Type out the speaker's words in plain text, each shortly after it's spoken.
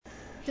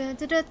Hi,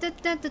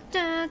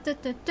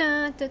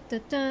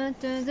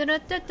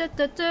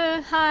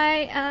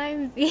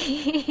 I'm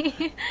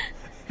V.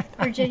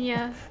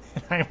 Virginia.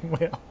 I'm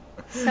Will.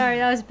 Sorry,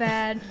 that was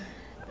bad.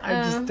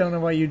 I just don't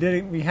know why you did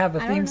it. We have a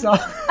theme know. song.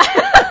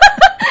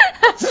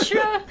 That's true.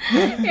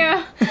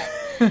 Yeah.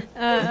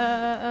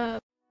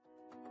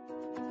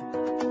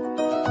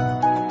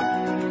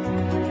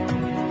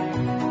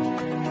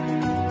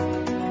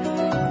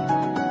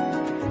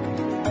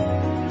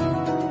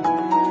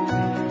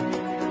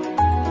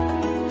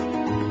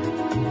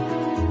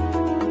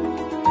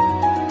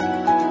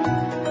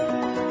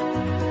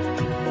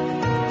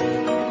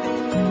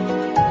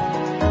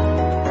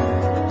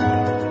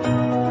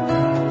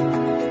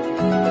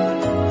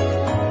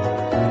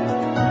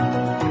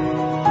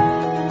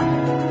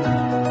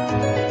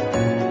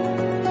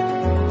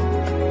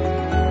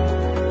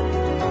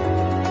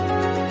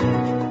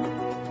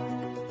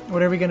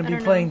 What are we going to be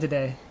playing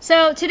today?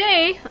 So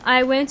today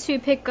I went to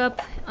pick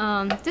up,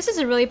 this is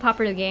a really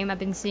popular game. I've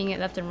been seeing it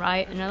left and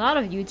right, and a lot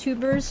of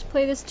YouTubers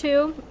play this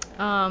too.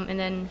 And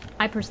then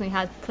I personally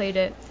had played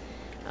it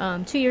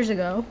 2 years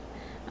ago.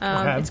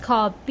 It's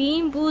called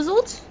Bean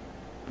Boozled.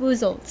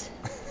 Boozled.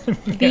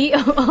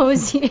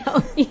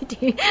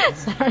 B-O-O-Z-L-E-D.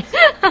 Sorry.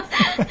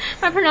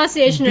 My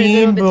pronunciation is a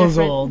little bit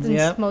different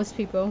than most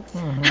people.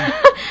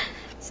 Mm-hmm.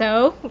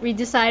 So we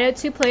decided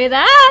to play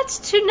that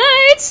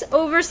tonight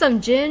over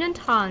some gin and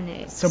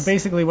tonics. So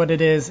basically what it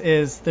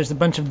is there's a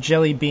bunch of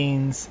jelly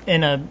beans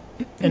in a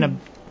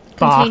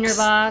container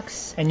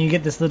box. And you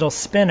get this little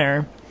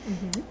spinner.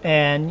 Mm-hmm.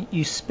 And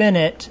you spin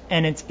it,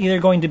 and it's either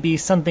going to be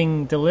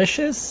something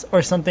delicious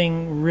or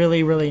something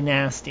really, really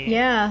nasty.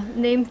 Yeah,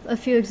 name a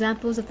few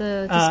examples of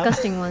the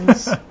disgusting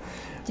ones.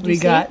 We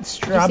got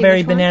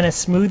strawberry banana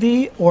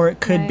smoothie, or it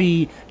could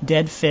be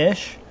dead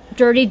fish.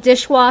 Dirty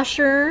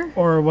dishwasher.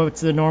 Or what's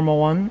the normal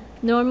one?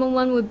 Normal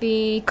one would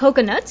be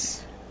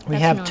coconuts. We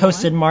have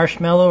toasted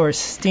marshmallow or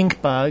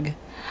stink bug.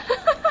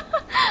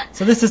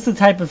 So this is the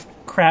type of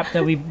crap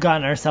that we've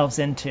gotten ourselves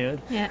into.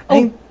 Yeah.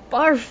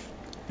 Barf.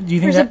 Do you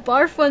think There's a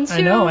barf one too?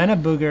 I know, and a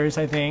boogers,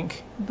 I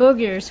think.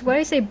 Boogers. Why do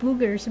you say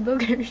boogers?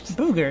 Boogers.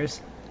 Boogers.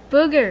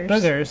 Boogers.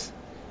 Boogers.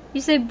 You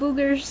say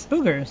boogers.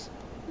 Boogers.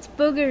 It's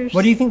boogers.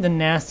 What do you think the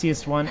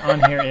nastiest one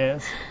on here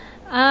is?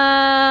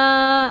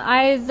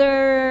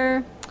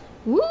 Either...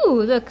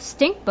 Ooh, look,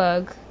 stink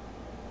bug.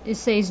 It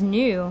says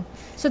new.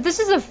 So this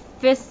is a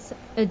 5th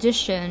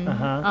edition.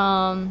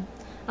 Uh-huh.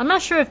 I'm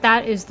not sure if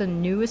that is the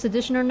newest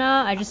edition or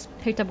not. I just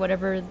picked up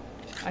whatever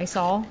I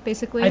saw,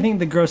 basically. I think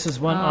the grossest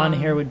one on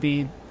here would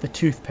be the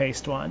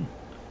toothpaste one.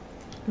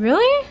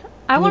 Really?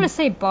 I want to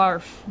say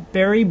barf.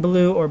 Berry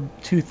blue or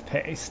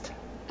toothpaste?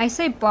 I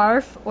say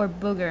barf or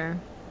booger.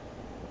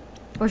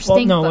 Or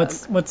stink bug.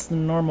 What's the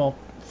normal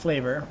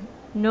flavor?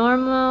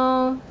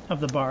 Normal... Of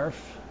the barf?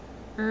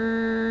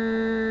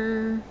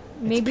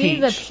 Maybe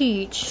peach. the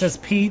peach. It says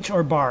peach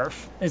or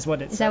barf is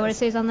what it says. Is that what it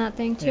says on that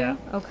thing too? Yeah.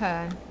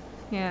 Okay.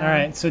 Yeah. All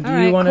right. So do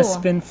you want to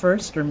spin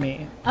first or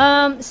me?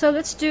 So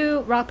let's do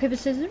rock paper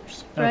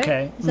scissors. Right?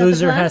 Okay.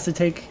 Loser has to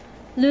take.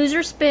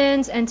 Loser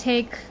spins and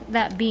take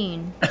that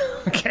bean.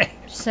 Okay.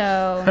 So.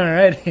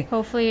 Alrighty.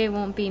 Hopefully it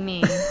won't be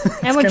me.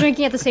 And we're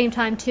drinking at the same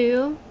time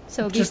too,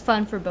 so it'll be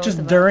fun for both of us.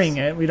 Just during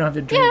it, we don't have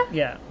to drink.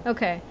 Yeah.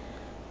 Okay.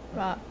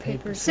 Rock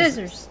paper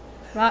scissors.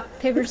 Rock,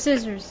 paper,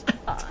 scissors. He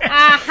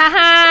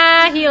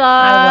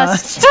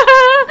lost.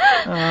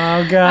 Oh,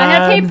 God. I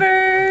had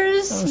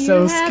papers. I'm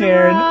so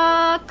scared.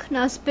 Rock.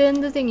 Now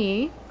spin the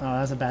thingy. Oh,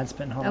 that's a bad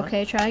spin. Hold on.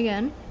 Okay, try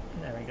again.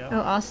 There we go. Oh,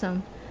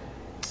 awesome.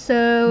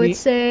 So it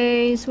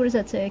says, what does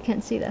that say? I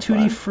can't see that.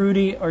 Tutti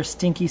Frutti or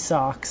Stinky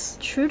Socks.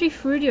 Tutti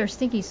Frutti or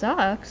Stinky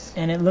Socks?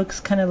 And it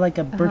looks kind of like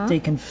a birthday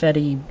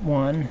confetti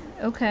one.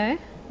 Okay.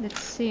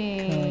 Let's see.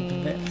 Kind of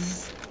like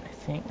this, I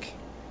think.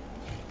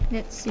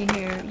 Let's see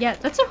here. Yeah,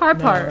 that's a hard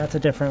part. That's a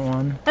different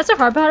one. That's a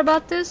hard part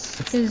about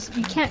this, is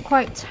you can't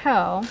quite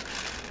tell. I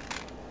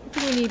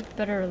think we need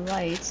better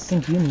lights. I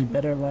think you need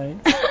better light.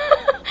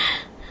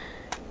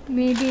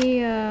 Maybe,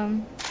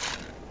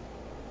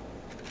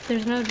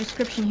 there's no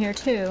description here,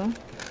 too.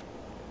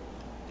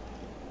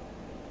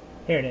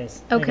 Here it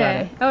is.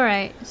 Okay,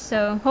 alright.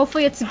 So,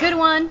 hopefully it's a good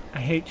one. I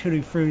hate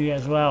Tutti Frutti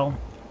as well.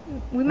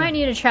 We might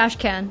need a trash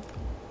can.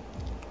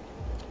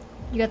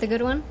 You got the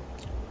good one?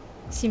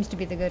 Seems to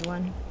be the good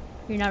one.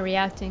 You're not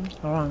reacting.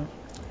 Hold on.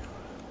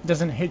 It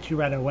doesn't hit you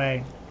right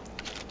away.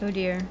 Oh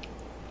dear.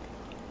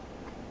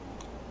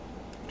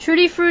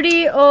 Tutti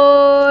Frutti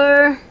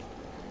or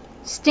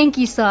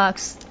Stinky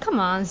Socks? Come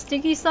on,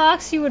 Stinky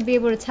Socks, you would be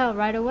able to tell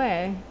right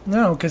away.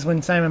 No, because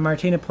when Simon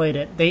Martina played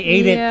it, they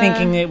ate it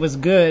thinking it was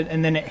good,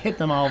 and then it hit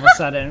them all of a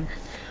sudden.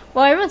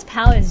 Well, everyone's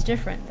palate is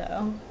different,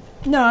 though.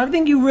 No, I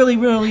think you really,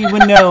 really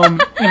would know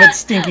if it's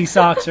Stinky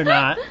Socks or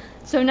not.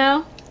 So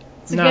no?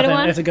 It's a good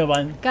one? It's a good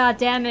one. God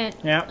damn it.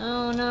 Yeah.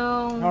 Oh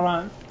no. Hold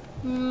on.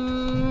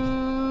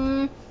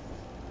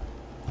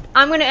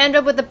 I'm going to end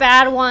up with a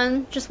bad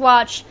one. Just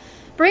watch.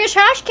 Bring a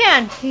trash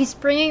can. He's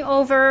bringing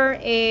over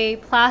a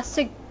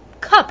plastic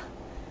cup.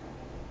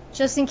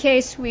 Just in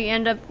case we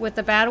end up with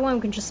a bad one,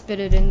 we can just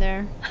spit it in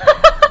there.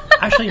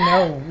 Actually,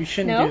 no. We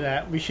shouldn't No? do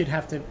that. We should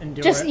have to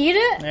endure Just it. eat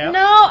it? Yep.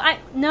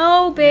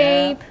 No,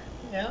 babe.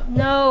 Yep.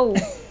 No.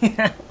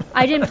 Yeah.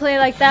 I didn't play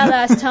like that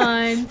last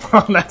time.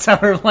 Well, that's how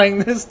we're playing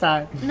this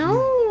time.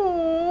 No.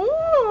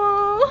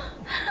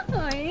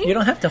 You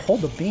don't have to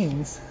hold the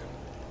beans.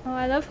 Oh,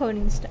 I love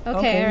holding stuff.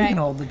 Okay, you alright. can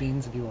hold the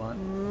beans if you want.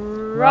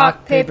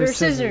 Rock, paper,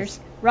 scissors.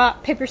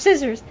 Rock, paper,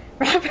 scissors.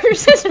 Rock, paper,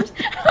 scissors.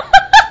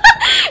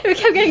 We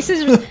kept getting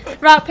scissors.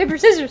 Rock, paper,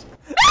 scissors.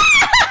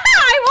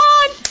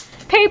 I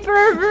won!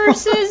 Paper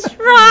versus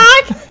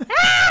rock.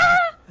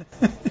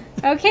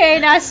 Okay,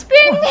 now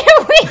spin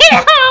the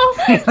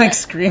wheel. You're like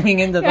screaming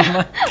into the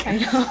mic. I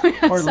know.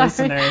 I'm Poor sorry.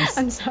 listeners.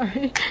 I'm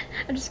sorry.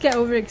 I just get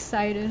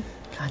overexcited.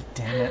 God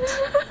damn it.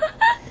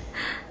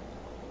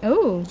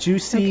 Oh.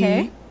 Juicy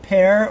Okay.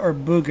 pear or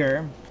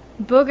booger?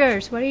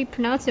 Boogers. Why do you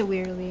pronounce it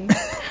weirdly?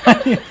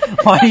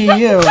 Why do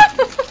you?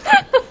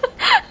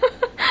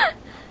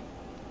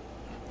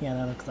 Yeah,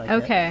 that looks like it.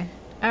 Okay.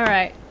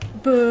 Alright.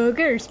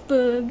 Boogers,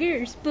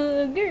 boogers,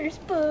 boogers,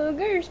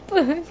 boogers,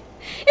 boogers.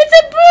 It's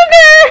a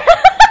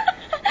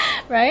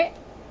booger! Right?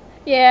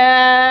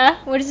 Yeah.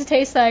 What does it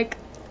taste like?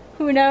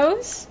 Who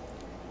knows?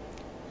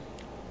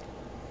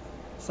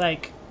 It's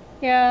like,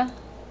 Yeah.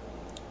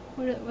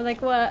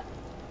 Like what?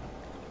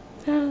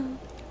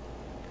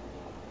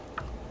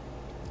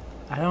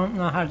 I don't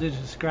know how to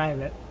describe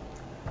it.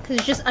 Because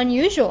it's just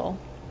unusual.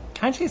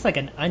 Kind of tastes like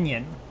an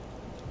onion.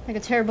 Like a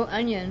terrible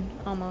onion,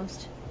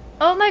 almost.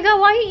 Oh my god,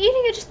 why are you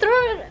eating it? Just throw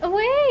it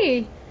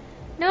away.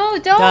 No,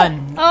 don't.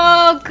 Done.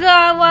 Oh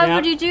god, why Yep.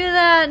 would you do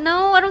that?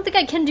 No, I don't think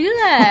I can do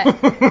that.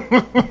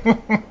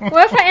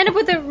 What if I end up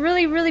with a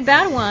really, really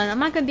bad one? I'm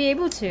not going to be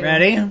able to.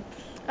 Ready?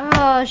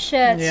 Oh,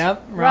 shit.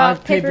 Yep.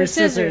 Rock, paper,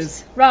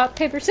 scissors. Rock,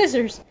 paper,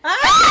 scissors.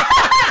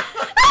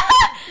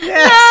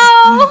 Yes.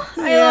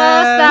 No! I Yes.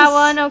 lost that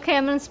one. Okay,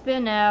 I'm going to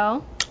spin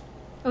now.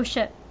 Oh,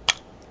 shit.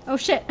 Oh,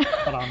 shit.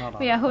 Hold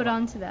on. Yeah, hold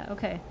on to that.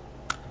 Okay.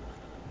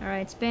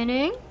 Alright,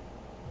 spinning.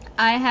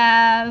 I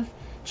have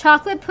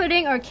chocolate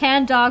pudding or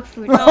canned dog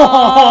food. Oh,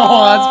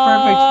 that's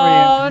perfect for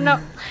you. Oh, no.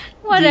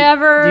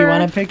 Whatever. Do you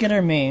want to pick it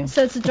or me?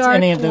 So it's a It's dark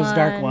any of those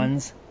dark one.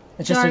 ones.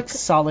 It's just Dark- a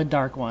solid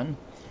dark one.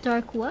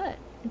 Dark what?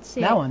 Let's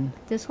see. That one.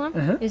 This one?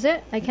 Uh-huh. Is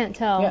it? I can't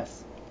tell.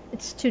 Yes.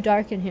 It's too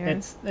dark in here.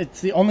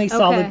 It's the only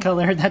solid Okay.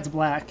 color that's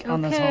black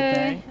on this whole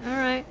thing. All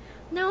right.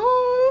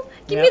 No.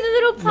 Give me Yep. the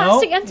little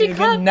plastic Nope, empty you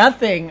cup. get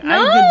nothing. No.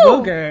 I get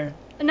booger.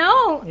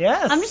 No.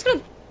 Yes. I'm just going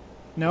to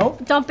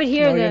Nope. dump it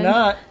here No, then. you're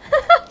not.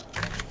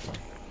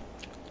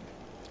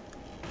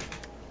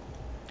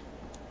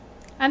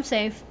 I'm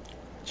safe.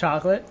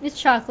 Chocolate. It's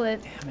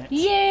chocolate. Damn it.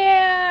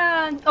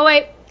 Yeah. Oh,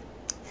 wait.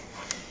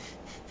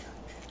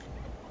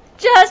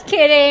 Just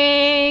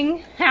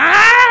kidding.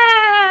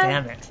 Ah!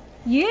 Damn it.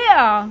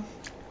 Yeah.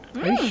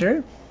 Are you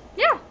sure?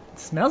 Yeah. It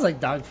smells like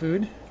dog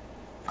food.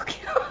 Okay.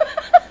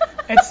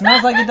 It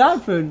smells like a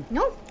dog food.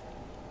 No.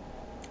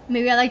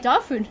 Maybe I like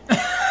dog food.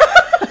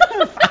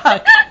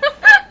 Fuck.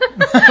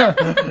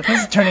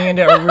 This is turning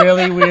into a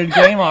really weird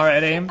game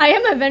already. I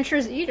am a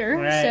adventurous eater.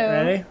 Right, so.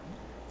 ready?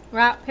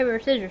 Rock, paper,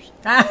 scissors.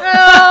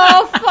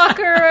 Oh,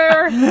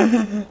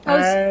 fucker.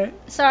 Alright.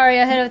 Sorry,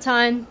 ahead of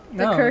time.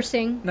 The No.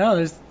 cursing. No,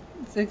 it's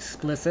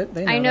explicit.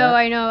 They know I know, that.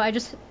 I know. I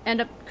just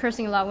end up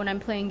cursing a lot when I'm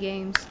playing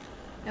games.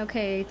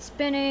 Okay, it's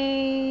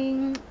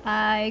spinning.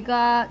 I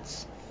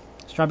got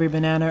Strawberry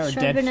banana or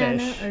strawberry dead banana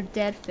fish. or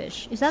dead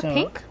fish. Is that So,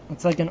 pink?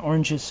 It's like an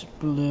orangish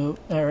blue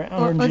or Or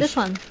orangish, this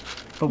one?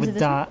 but Is with it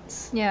this one?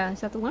 dots. Yeah,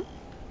 is that the one?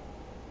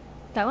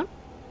 That one?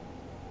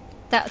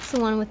 That's the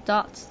one with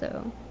dots,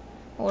 though.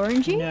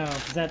 Orangey? No,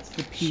 'cause that's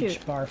the peach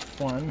Shoot. barf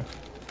one.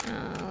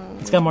 Oh.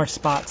 It's got more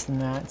spots than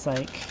that. It's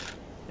like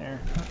there.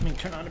 Let me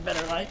turn on a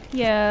better light.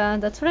 Yeah,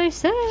 that's what I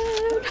said.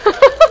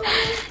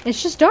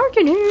 It's just dark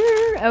in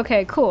here.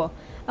 Okay, cool.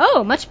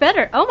 Oh, much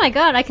better. Oh my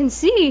god, I can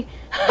see.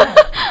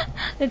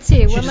 Let's see.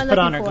 She What am I just looking put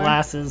on her for?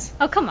 glasses.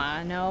 Oh, come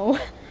on, no.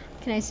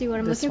 Can I see what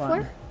I'm This looking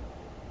one. for?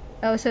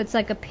 Oh, so it's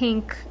like a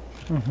pink.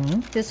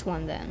 Mm-hmm. This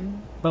one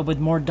then. But with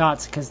more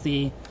dots, because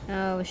the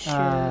Oh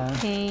shoot,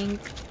 pink,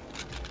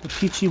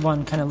 peachy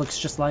one kind of looks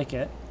just like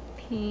it.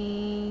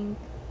 pink.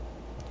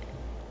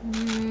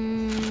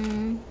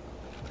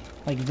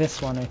 Like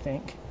this one, I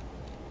think.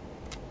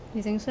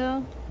 You think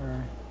so?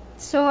 Or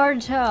It's so hard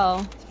to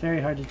tell. it's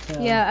very hard to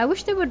tell. Yeah, I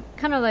wish they would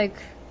kind of like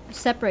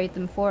separate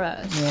them for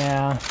us.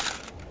 Yeah.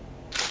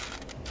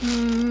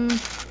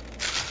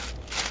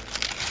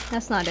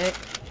 That's not it.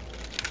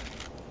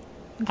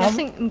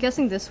 I'm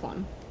guessing this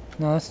one.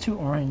 No, that's too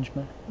orange,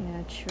 but.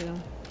 Yeah, true.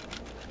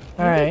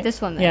 All Maybe right.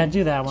 this one then. Yeah,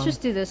 do that Let's one.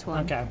 just do this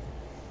one. Okay.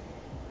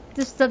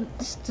 This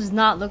does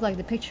not look like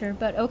the picture,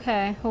 but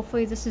okay.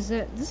 Hopefully this is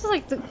it. This is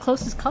like the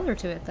closest color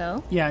to it,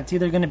 though. Yeah, it's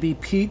either going to be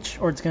peach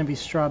or it's going to be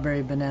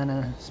strawberry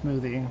banana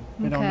smoothie.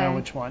 We don't know Okay.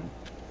 which one.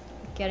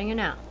 Getting it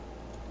out.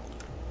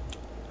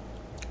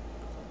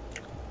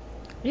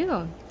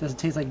 Ew. Does it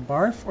taste like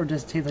barf or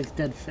does it taste like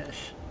dead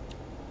fish?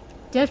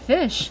 Dead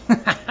fish.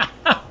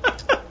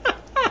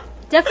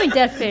 Definitely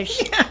dead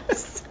fish.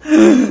 Yes!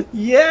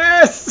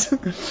 Yes!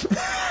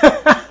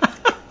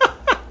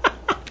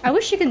 I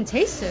wish you could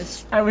taste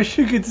this. I wish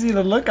you could see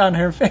the look on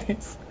her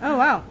face. Oh,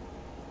 wow.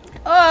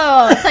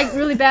 Oh, it's like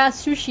really bad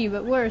sushi,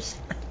 but worse.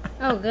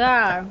 Oh,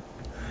 God.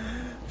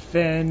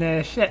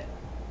 Finish it.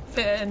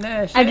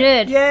 Finish it. I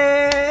did.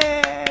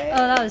 Yay!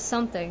 Oh, that was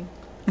something.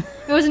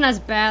 It wasn't as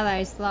bad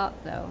as I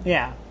thought, though.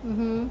 Yeah.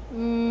 Okay,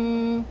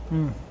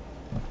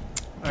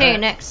 Alright.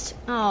 next.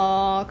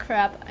 Oh,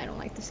 crap. I don't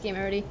like this game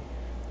already.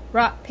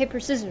 Rock, paper,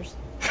 scissors.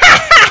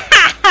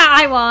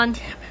 I won.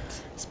 Damn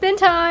it. Spin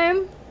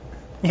time.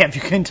 Yeah, if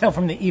you couldn't tell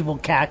from the evil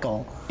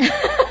cackle,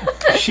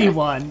 she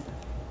won.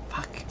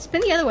 Fuck.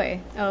 Spin the other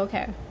way. Oh,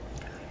 okay.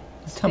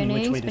 Tell me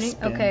which way to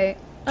spin. Okay.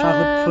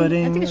 Chocolate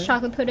pudding. I think it's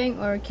chocolate pudding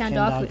or canned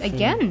dog food.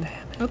 Again. Damn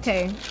it.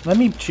 Okay. Let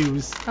me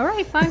choose.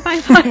 Alright, fine.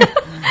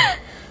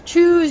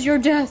 Choose your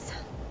death.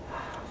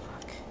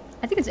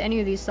 I think it's any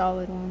of these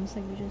solid ones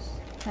like we just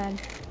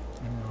had.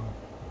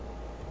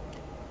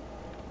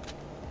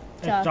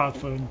 It's dog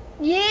food.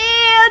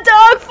 Yeah,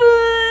 dog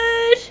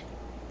food!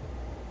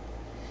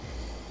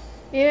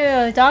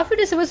 Yeah, dog food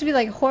is supposed to be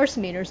like horse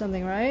meat or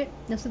something, right?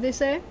 That's what they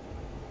say?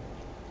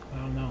 I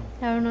don't know.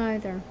 I don't know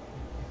either.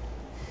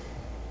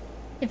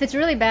 If it's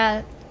really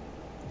bad,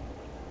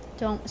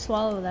 don't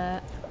swallow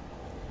that.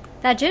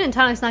 That gin and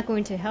tonic's not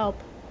going to help.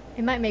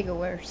 It might make it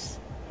worse.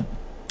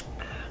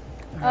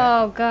 Alright.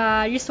 Oh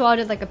god, you swallowed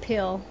it like a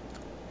pill.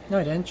 No,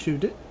 I didn't.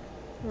 Chewed it.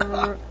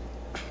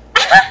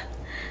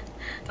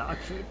 Dog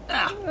food.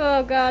 Ah.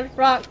 Oh god,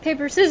 rock,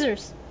 paper,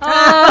 scissors.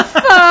 Oh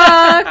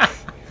fuck!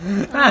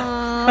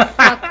 Oh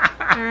fuck.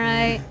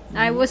 Alright,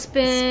 I will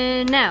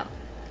spin now.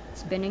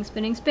 Spinning.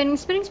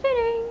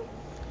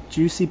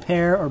 Juicy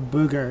pear or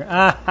booger?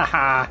 Ah ha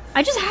ha.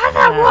 I just had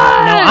that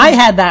one! No, I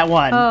had that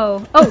one.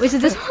 Oh, is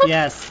it this one?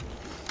 Yes.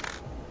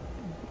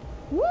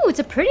 Ooh, it's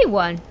a pretty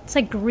one. It's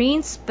like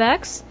green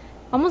specks.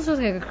 Almost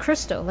looks like a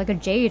crystal, like a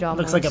jade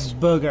almost. Looks like a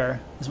booger,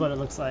 is what it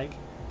looks like.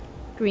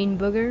 Green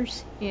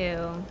boogers?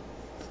 Ew.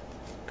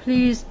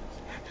 Please.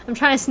 I'm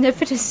trying to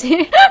sniff it to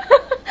see.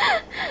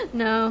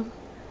 No.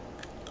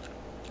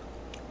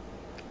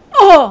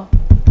 Oh!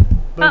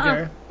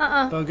 Booger.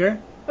 Uh-uh. Booger?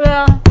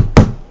 Well,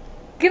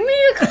 give me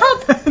a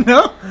cup.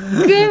 No?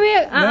 Give me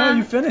a... No,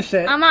 you finish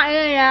it. I'm not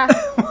doing that.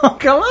 Well,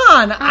 come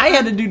on. I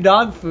had to do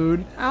dog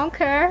food. I don't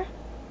care.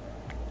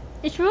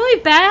 It's really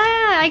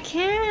bad. I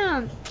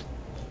can't.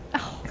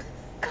 Oh,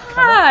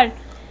 God.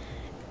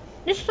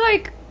 It's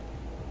like...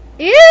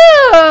 Ew!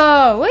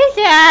 What is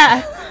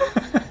that?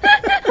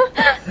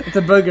 It's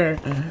a booger.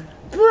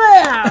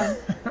 What?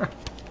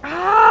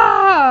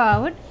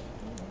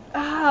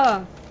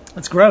 Oh.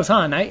 It's gross,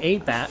 huh? And I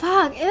ate that.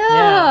 Fuck. Ew.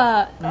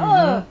 Yeah.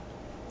 Ugh.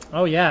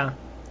 Oh, yeah.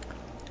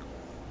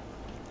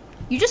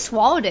 You just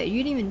swallowed it.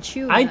 You didn't even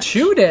chew it. I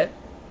chewed it.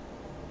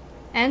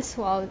 And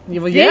swallowed.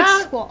 Yeah, well, yeah.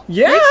 Big swallow.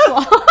 Yeah. Big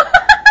swallow.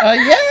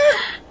 Yeah.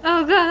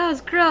 Oh, God. That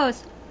was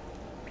gross.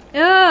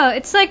 Ugh.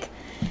 It's like...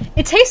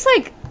 It tastes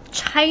like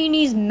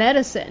Chinese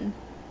medicine.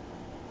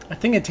 I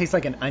think it tastes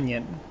like an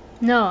onion.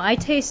 No, I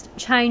taste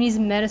Chinese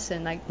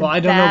medicine. Like Well, I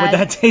don't know what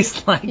that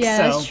tastes like, Yeah,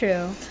 so that's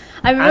true.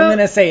 I'm going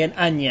to say an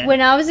onion. When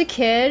I was a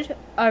kid,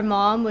 our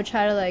mom would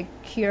try to like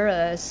cure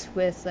us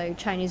with like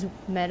Chinese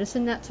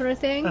medicine, that sort of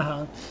thing.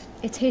 Uh-huh.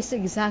 It tastes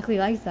exactly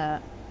like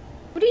that.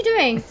 What are you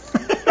doing?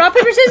 Rock,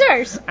 paper,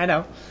 scissors! I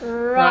know.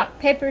 Rock,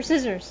 paper,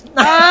 scissors.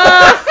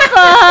 Oh,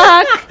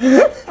 fuck!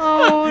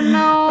 Oh,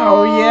 no.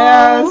 Oh,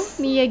 yes.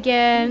 Me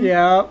again.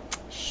 Yeah.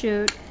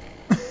 Shoot.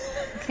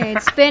 Okay,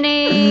 it's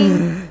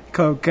spinning.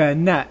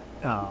 Coconut.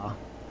 Oh.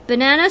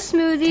 Banana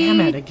smoothie. Damn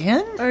it,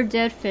 again? Or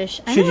dead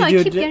fish. I Should know, I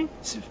you keep do getting...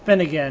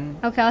 spin again?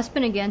 Okay, I'll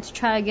spin again to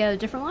try to get a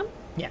different one.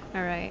 Yeah.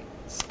 Alright.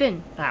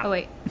 Spin. Ow. Oh,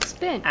 wait.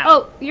 Spin. Ow.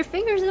 Oh, your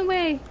finger's in the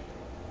way.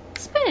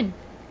 Spin.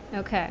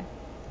 Okay.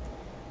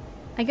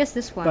 I guess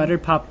this one.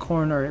 Buttered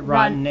popcorn or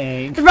rotten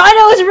egg. The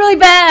rhino is really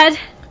bad.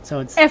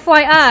 So it's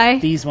FYI.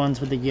 these ones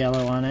with the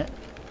yellow on it.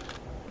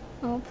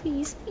 Oh,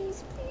 please.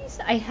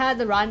 I had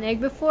the rotten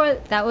egg before.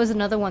 That was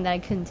another one that I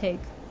couldn't take.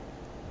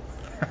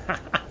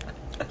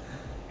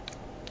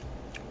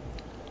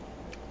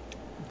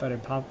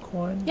 Buttered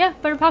popcorn? Yeah,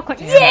 buttered popcorn.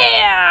 Damn.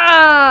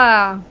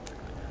 Yeah!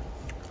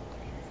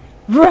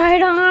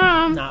 Right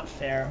on. Not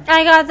fair.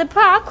 I got the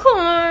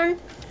popcorn.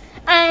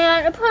 I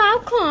got the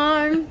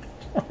popcorn.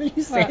 Why do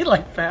you say it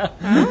like that?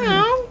 I don't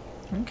know.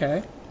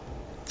 Okay.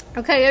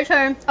 Okay, your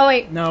turn. Oh,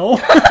 wait. No.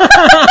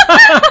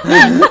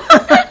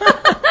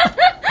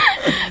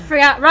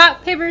 Forgot.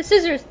 Rock, paper,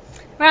 scissors.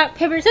 Rock,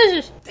 paper,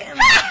 scissors. Damn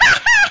it.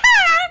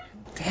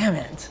 Damn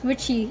it.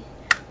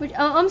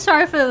 I'm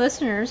sorry for the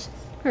listeners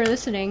who are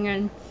listening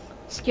and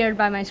scared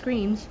by my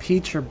screams.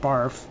 Peach or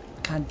barf?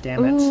 God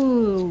damn it.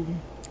 Ooh.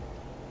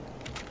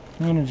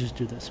 I'm gonna just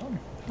do this one.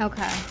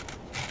 Okay.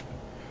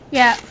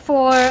 Yeah,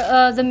 for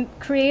the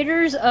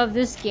creators of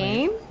this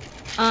game,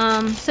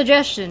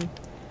 suggestion.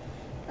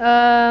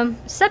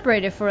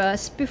 Separate it for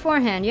us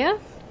beforehand, yeah?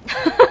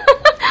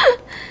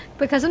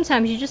 Because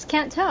sometimes you just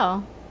can't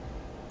tell.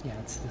 Yeah,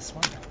 it's this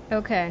one.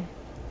 Okay.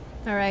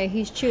 Alright,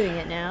 he's chewing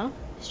it now.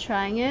 He's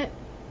trying it.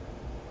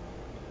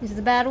 Is it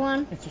the bad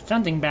one? It's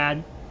something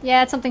bad.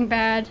 Yeah, it's something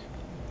bad.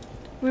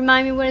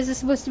 Remind me, what is this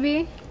supposed to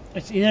be?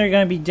 It's either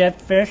gonna be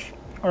dead fish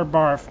or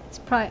barf. It's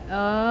probably.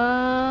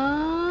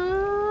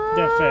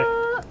 Dead fish.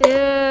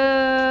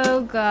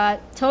 Ew, God.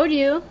 Told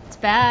you. It's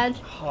bad.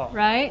 Oh.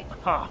 Right?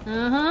 Oh.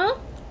 Uh-huh.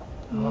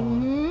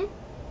 Mm-hmm.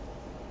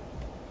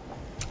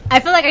 I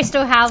feel like I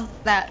still have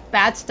that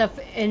bad stuff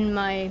in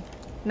my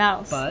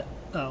mouth. But,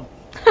 oh.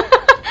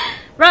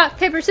 Rock,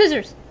 paper,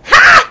 scissors.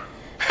 Ha!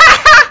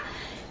 Ha ha!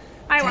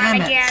 I won Damn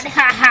it. again.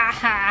 Ha ha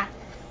ha.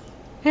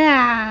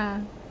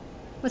 Yeah.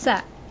 What's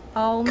that?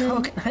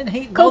 Almond. I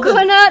hate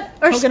Coconut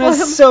or Coconut's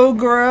spoiled? so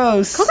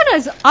gross. Coconut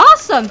is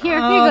awesome. Here you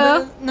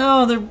go.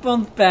 No, they're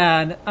both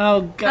bad.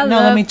 Oh, God. I No,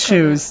 love let me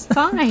choose.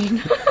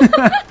 Fine.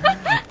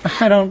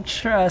 I don't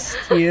trust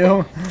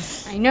you.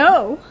 I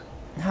know.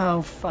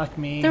 Oh, fuck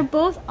me. They're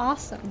both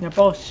awesome. They're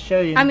both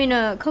shitty. I mean,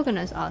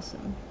 coconut's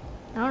awesome.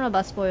 I don't know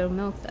about spoiled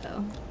milk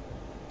though.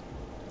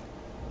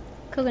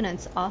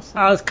 Coconut's awesome.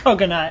 Oh, it's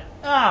coconut.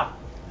 Oh,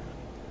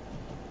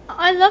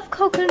 I love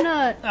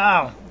coconut.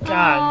 oh, God.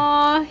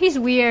 Aw, he's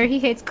weird. He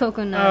hates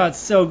coconut. Oh, it's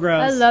so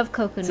gross. I love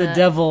coconut. It's a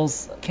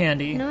devil's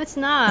candy. No, it's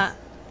not.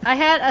 I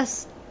had a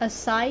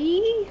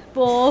acai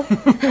bowl.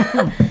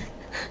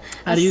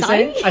 How do you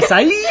say?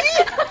 Acai?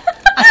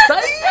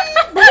 Acai?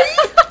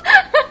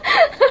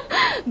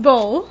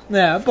 Bowl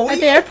Yeah, boy. at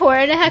the airport,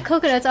 and it had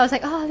coconuts. I was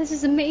like, oh, this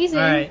is amazing.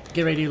 Alright,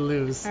 get ready to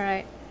lose. All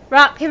right.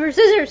 Rock, paper,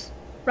 scissors.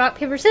 Rock,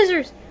 paper,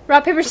 scissors.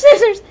 Rock, paper,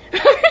 scissors.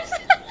 Rock, paper, scissors.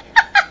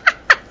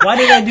 Why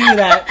did I do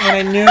that when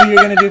I knew you were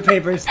going to do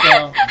paper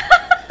still?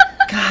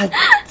 God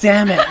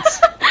damn it.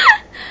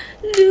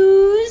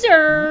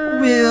 Loser.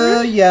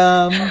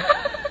 William.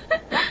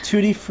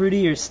 Tutti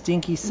Frutti or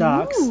Stinky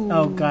Socks? Ooh.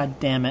 Oh, God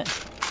damn it.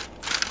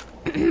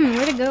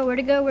 Where'd it go? Where'd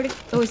it go?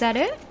 Oh, is that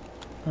it?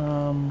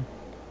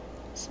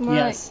 It's more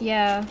Yes. like,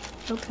 yeah.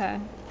 Okay.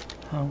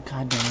 Oh,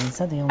 God damn it. Is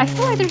that the only I feel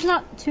one? like there's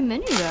not too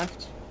many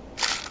left.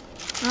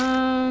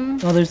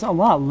 Well, there's a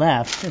lot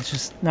left. It's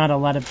just not a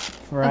lot of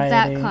variety. Of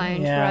that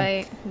kind, yeah.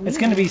 right. It's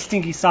going to be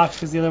Stinky Socks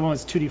because the other one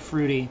was Tutti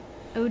Frutti.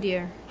 Oh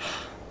dear.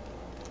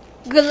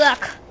 Good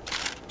luck.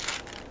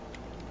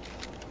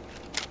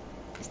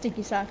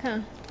 Sticky sock, huh?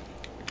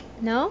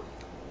 No?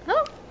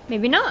 Oh,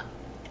 maybe not.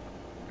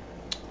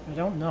 I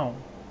don't know.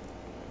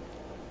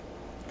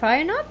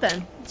 Probably not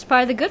then. It's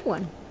probably the good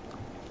one.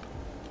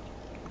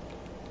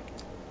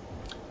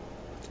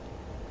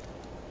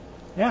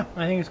 Yeah,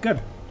 I think it's good.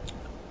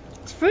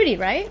 It's fruity,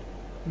 right?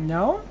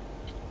 No?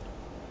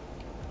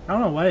 I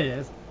don't know what it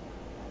is.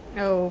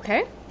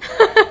 Okay.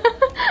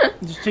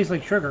 It just tastes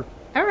like sugar.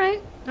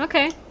 Alright,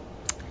 okay.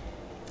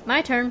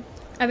 My turn.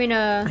 I mean,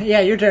 Yeah,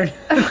 your turn.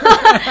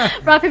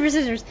 rock, paper,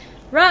 scissors.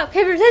 Rock,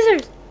 paper,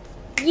 scissors!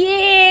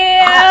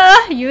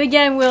 Yeah! You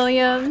again,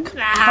 William.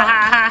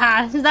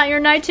 It's not your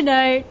night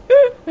tonight.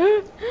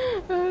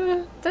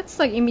 That's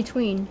like in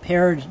between.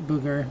 Pear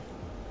booger.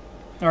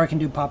 Or I can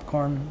do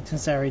popcorn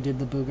since I already did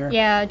the booger.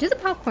 Yeah, do the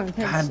popcorn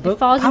because God, it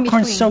falls in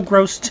between. popcorn's so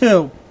gross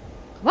too.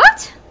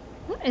 What?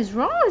 What is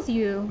wrong with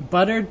you?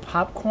 Buttered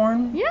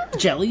popcorn? Yeah.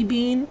 Jelly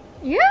bean?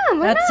 Yeah,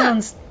 why That not?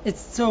 sounds...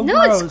 It's so No,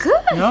 gross. it's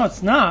good. No,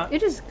 it's not.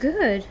 It is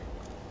good.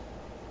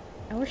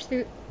 I wish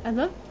they... I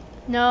love...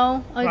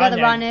 No. Oh, you Raw got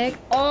the raw egg. egg?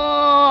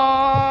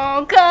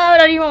 Oh, God. I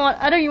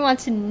don't even want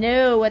to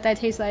know what that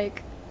tastes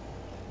like.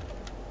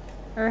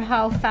 Or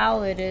how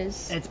foul it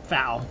is. It's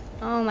foul.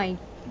 Oh, my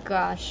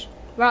gosh.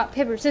 Rock,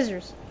 paper,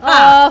 scissors.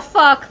 Ah. Oh,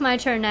 fuck. My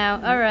turn now.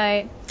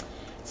 Alright.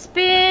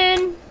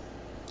 Spin.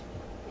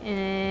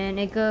 And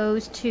it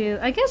goes to...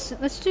 I guess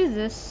let's do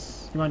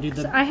this. You want to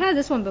do the... I had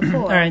this one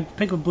before. Alright,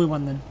 pick a blue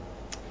one then.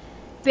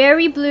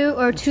 Berry blue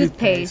or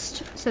Toothpaste.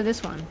 toothpaste. So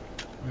this one.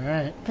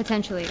 Alright.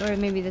 Potentially. Or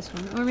maybe this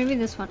one. Or maybe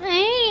this one.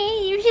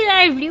 Hey, you should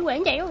have blue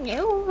ones. I don't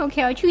know.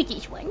 Okay, I'll choose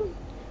this one.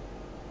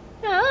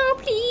 Oh,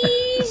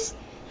 please.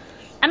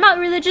 I'm not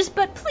religious,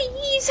 but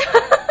please.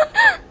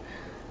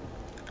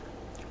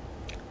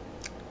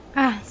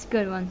 It's a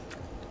good one.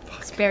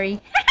 It's berry.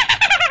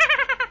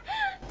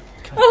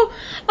 oh,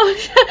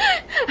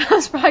 that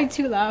was probably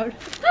too loud.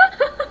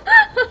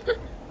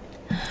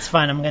 It's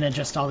fine, I'm going to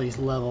adjust all these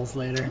levels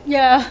later.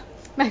 Yeah,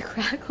 my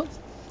crackles.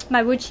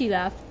 My witchy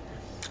laugh.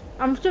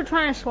 I'm still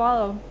trying to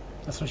swallow.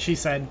 That's what she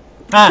said.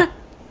 Ah!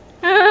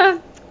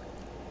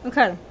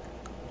 Okay.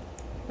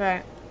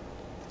 Right.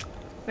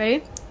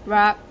 Ready?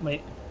 Rock.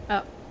 Wait.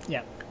 Oh.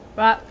 Yeah.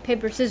 Rock,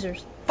 paper,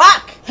 scissors.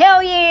 Fuck!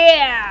 Hell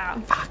yeah!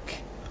 Fuck.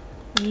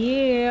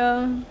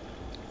 Yeah.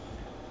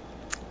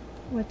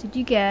 What did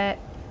you get?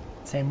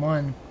 Same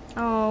one.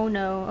 Oh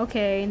no.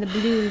 Okay, the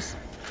blues.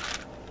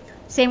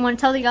 Same one.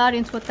 Tell the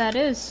audience what that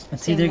is.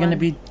 It's Same either going to one.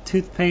 be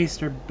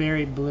toothpaste or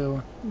berry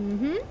blue.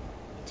 Mm-hmm.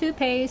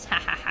 Toothpaste. Ha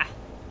ha ha.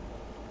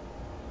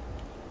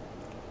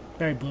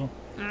 Berry blue.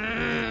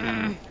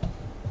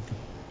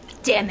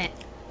 Damn it.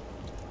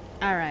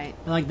 Alright.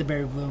 I like the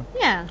berry blue.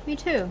 Yeah, me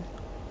too.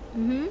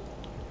 Mm-hmm.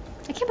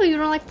 I can't believe you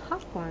don't like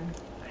popcorn.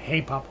 I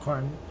hate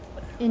popcorn.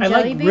 And I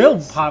jelly like beans?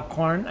 real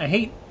popcorn. I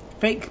hate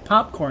fake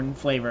popcorn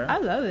flavor. I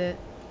love it.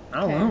 I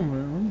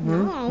don't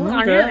know.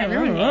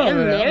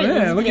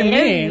 Okay. Look at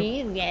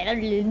me.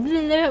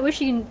 I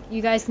wish you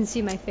guys can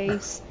see my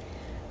face.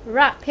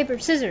 Rock, paper,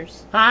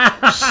 scissors.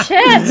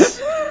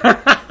 Shit!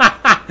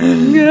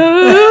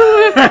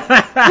 No.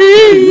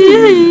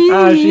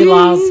 Oh, she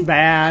lost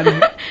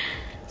bad.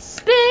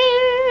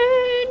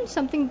 Spin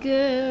something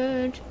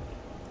good.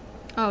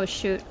 Oh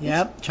shoot.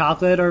 Yep,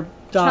 chocolate or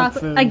dog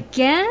food.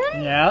 Again?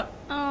 Yep.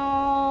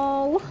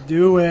 Oh.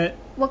 Do it.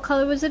 What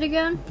color was it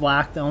again?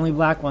 Black, the only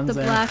black ones The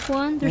there. black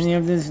one? There's... Any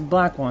of these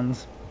black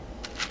ones.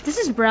 This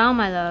is brown,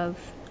 my love.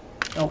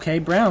 Okay,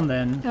 brown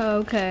then. Oh,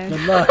 okay.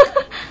 Good luck.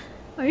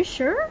 Are you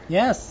sure?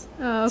 Yes.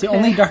 Oh, okay. It's the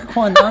only dark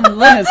one on the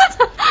list.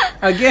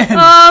 Again.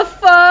 Oh,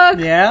 fuck.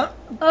 Yeah.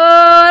 Oh,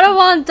 I don't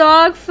want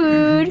dog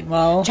food.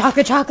 Well.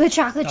 Chocolate. Dog food.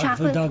 Chocolate.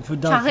 Shut up.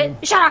 Chocolate.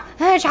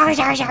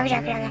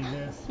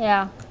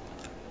 Yeah.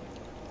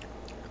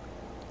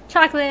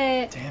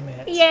 Chocolate. Damn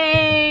it.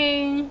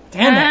 Yay.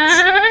 Damn it.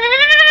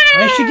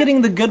 Why is she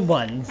getting the good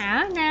ones? I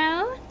don't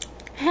know.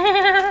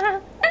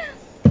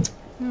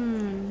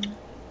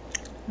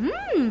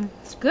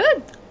 It's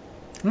good.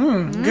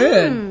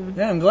 Good.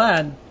 Yeah, I'm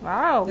glad.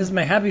 Wow. This is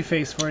my happy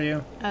face for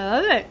you. I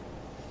love it.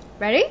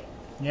 Ready?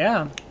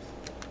 Yeah.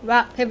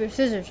 Rock, paper,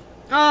 scissors.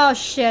 Oh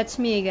shit, it's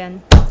me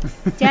again.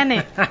 Damn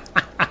it.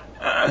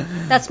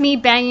 That's me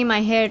banging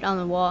my head on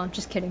the wall.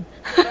 Just kidding.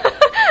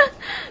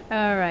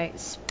 Alright,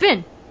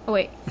 spin. Oh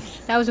wait,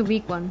 that was a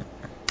weak one.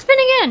 Spin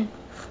again.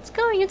 It's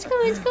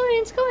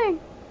going.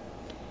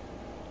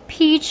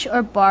 Peach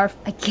or barf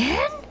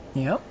again?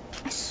 Yep.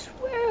 I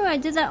swear I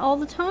did that all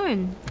the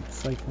time.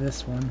 It's like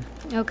this one.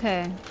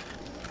 Okay.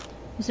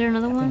 Is there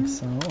another one? I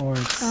think so. Or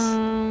it's...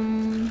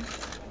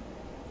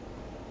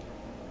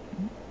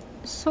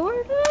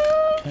 Sort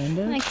of?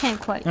 Kinda? I can't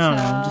quite I don't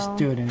tell. know. Just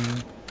do it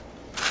anyway.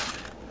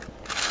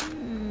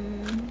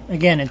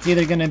 Again, it's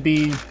either going to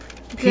be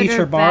peach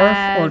or barf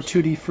bad. or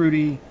tutti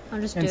frutti I'll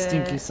just and do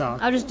stinky it.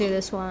 sock. I'll just do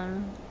this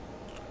one.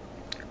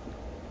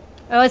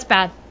 Oh, it's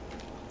bad.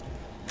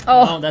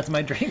 Oh, that's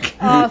my drink.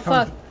 Oh,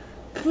 fuck.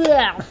 What does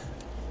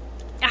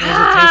it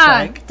taste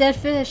like? Dead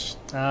fish.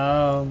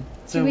 Oh,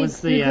 so we- what's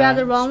the... we grabbed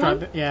the wrong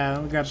one? Yeah,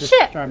 we grabbed the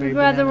Shit, strawberry we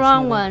grabbed the banana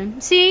wrong smoothie.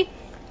 one. See?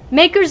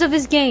 Makers of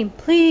this game,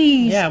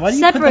 please. Yeah, why do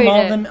you separate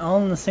put it. them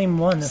all in the same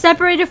one?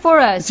 Separate it for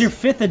us. It's your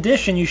 5th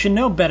edition. You should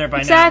know better by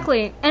now.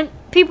 Exactly. And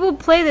people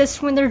play this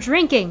when they're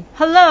drinking.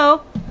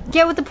 Hello?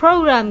 Get with the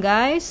program,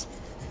 guys.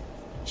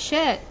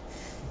 Shit.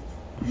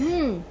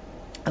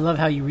 I love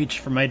how you reached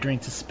for my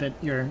drink to spit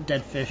your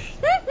dead fish.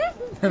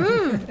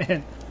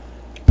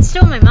 It's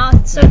still in my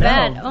mouth. It's so I know,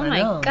 bad. Oh I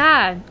my know.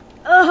 god.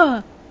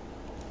 Ugh.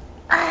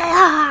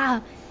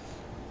 Ah.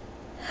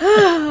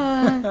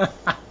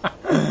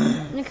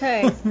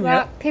 Okay.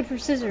 Rock, paper,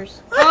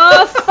 scissors.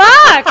 Oh,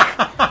 fuck!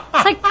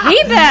 It's like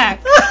payback.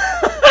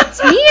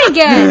 It's me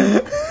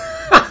again.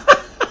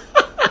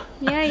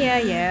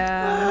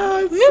 Yeah.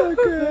 Oh, it's so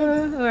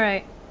good.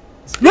 Alright.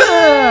 Spin!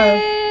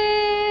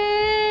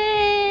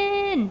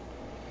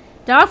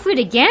 Dog food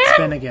again?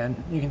 Spin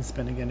again. You can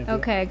spin again if you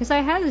Okay, because I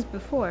had this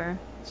before.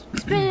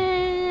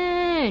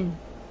 Spin!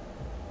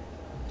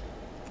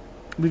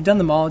 We've done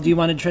them all. Do you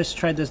want to just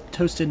try this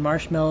toasted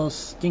marshmallow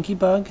stinky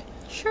bug?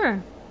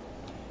 Sure.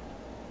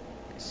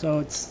 So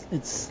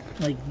it's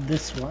like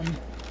this one.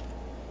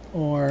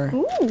 Or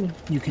Ooh.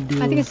 you could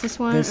do I think it's this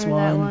one this or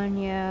that one,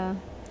 yeah.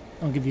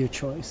 I'll give you a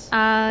choice.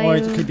 I Or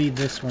it could be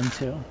this one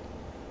too.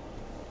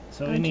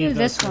 So I'll any do of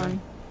those this two.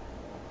 one.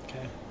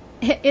 Okay.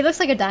 It looks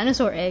like a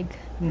dinosaur egg.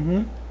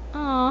 Mm-hmm.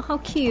 Oh, how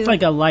cute. It's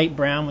like a light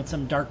brown with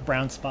some dark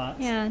brown spots.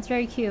 Yeah, it's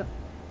very cute.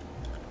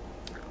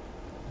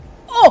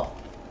 Oh!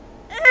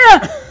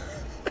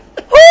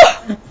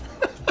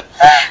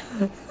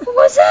 What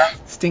was that?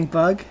 Stink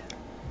bug?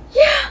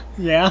 Yeah.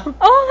 Yeah?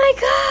 Oh my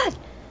god.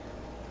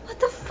 What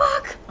the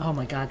fuck? Oh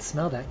my god,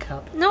 smell that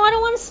cup. No, I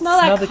don't want to smell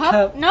Smell that the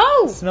cup.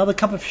 No. Smell the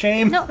cup of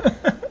shame. No.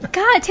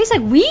 God, it tastes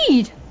like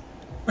weed.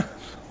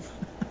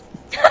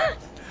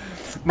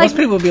 Most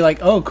people would be like,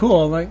 oh,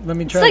 cool, like, let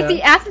me It's try like that.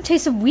 the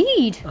aftertaste of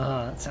weed.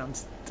 That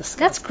sounds disgusting.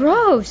 That's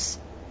gross.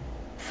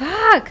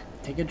 Fuck.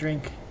 Take a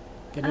drink.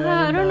 Get it out of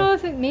I your don't know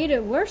mouth. if it made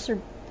it worse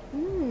or...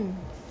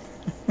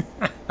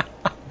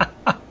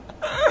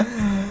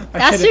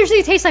 That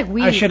seriously tastes like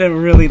weed. I should have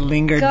really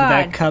lingered with God.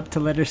 that cup to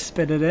let her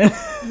spit it in.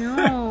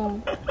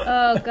 No.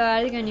 Oh god,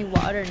 I think I need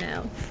water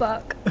now.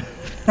 Fuck.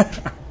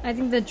 I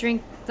think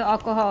the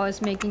alcohol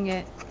is making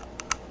it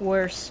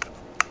worse.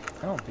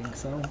 I don't think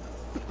so.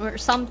 Or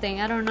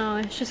something, I don't know.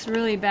 It's just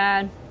really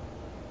bad.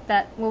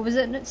 What was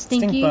it?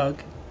 Stinky? Stink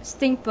bug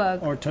Stink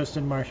bug. or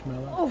toasted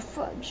marshmallow. Oh,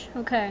 fudge.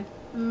 Okay.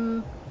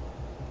 I'm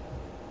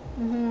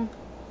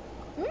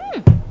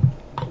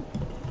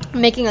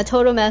making a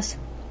total mess.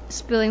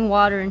 Spilling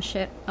water and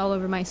shit all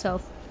over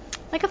myself.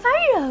 Like a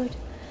 5-year-old.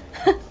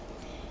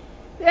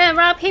 Yeah,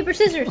 rock, paper,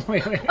 scissors.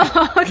 Wait.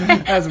 Oh, okay.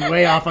 That's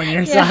way off on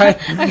your Yeah, side.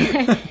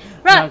 Okay.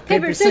 Rock,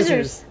 paper, paper,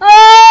 scissors. scissors.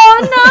 Oh,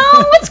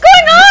 no. What's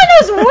going on?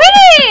 I was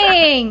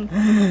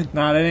winning.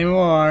 Not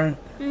anymore.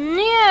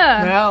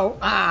 Yeah. No.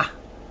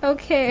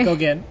 Okay. Go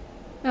again.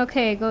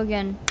 Okay, go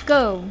again.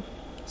 Go.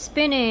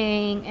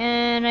 Spinning.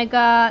 And I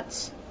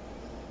got...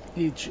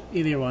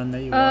 Either one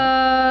that you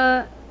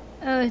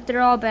want.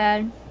 They're all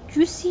bad.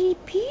 Juicy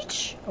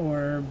peach?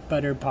 or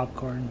butter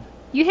popcorn.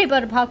 You hate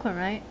butter popcorn,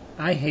 right?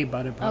 I hate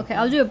butter popcorn. Okay,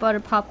 I'll do a butter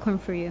popcorn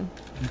for you.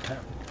 Okay.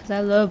 Because I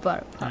love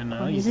butter popcorn. I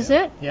know. Is this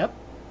it? Yep.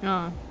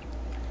 Oh.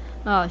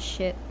 Oh,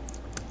 shit.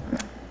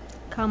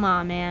 Come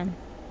on, man.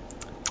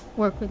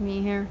 Work with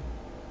me here.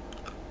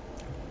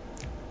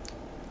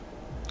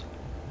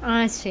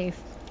 Oh, it's safe.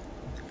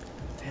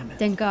 Damn it.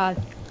 Thank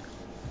God.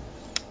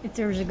 If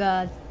there's a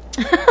God.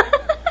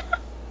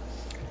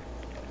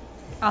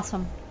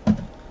 Awesome.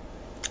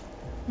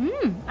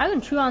 I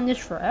can chew on this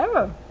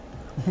forever.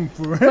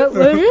 What is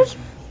this?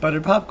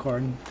 Butter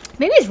popcorn.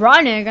 Maybe it's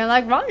rotten egg. I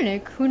like rotten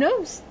egg. Who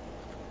knows?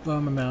 Blow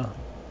in my mouth.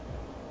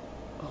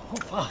 Oh,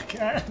 fuck.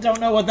 I don't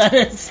know what that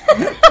is.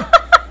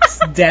 It's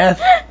death.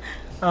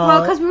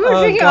 Well, because we were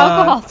drinking God.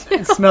 alcohol, too.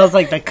 It smells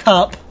like the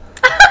cup.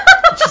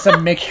 It's just a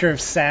mixture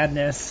of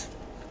sadness.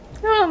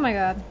 Oh, my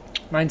God.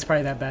 Mine's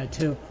probably that bad,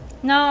 too.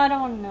 No, I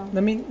don't want to know.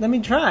 Let me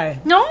try.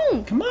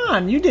 No! Come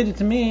on, you did it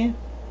to me.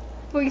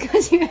 Well,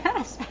 because you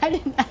asked. I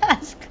didn't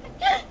ask.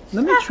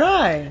 Let me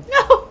try.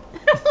 No!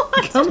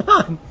 I don't want Come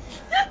on.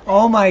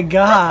 Oh my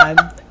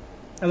God.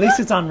 At least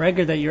it's on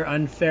record that you're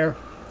unfair.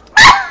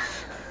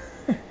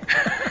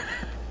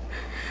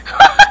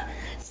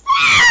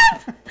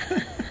 Stop!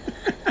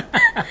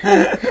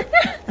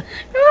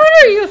 What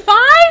are you,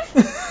 5?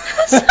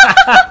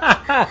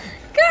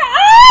 Get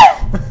off!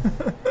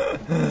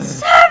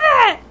 Stop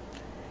it!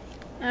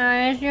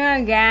 Alright, let's do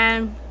it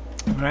again.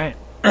 Alright.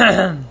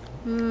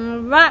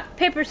 Rock,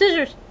 paper,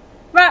 scissors.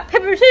 Rock,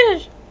 paper,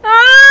 scissors.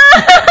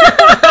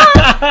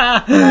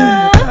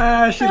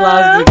 She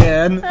lost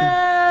again.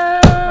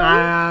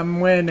 I'm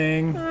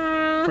winning.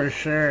 For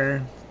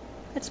sure.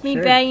 That's me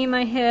Sure. banging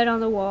my head on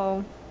the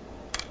wall.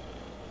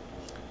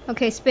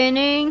 Okay,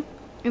 spinning.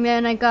 And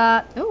then I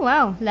got, oh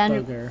wow,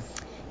 landed. Booger.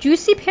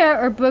 Juicy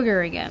pear or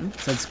booger again.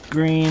 So it's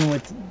green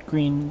with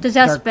green. Does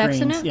that have dark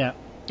specs in greens. it? Yeah.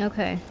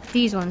 Okay,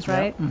 these ones,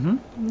 right?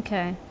 Mm-hmm.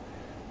 Okay.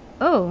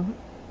 Oh,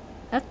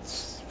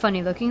 that's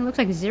funny looking. Looks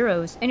like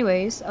zeros.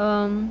 Anyways,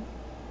 yeah,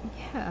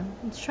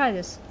 let's try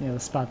this. Yeah, the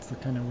spots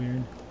look kind of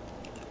weird.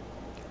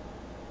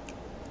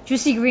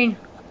 Juicy green.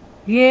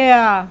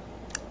 Yeah.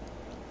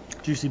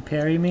 Juicy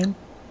pear, you mean?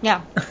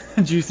 Yeah.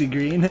 Juicy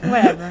green.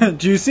 Whatever.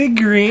 Juicy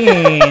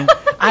green.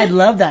 I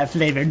love that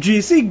flavor.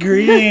 Juicy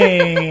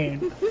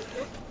green.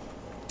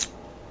 It's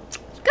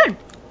good.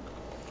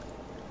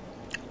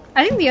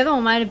 I think the other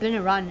one might have been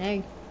a rotten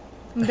egg.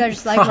 You guys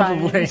just like rotten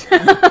Probably. eggs.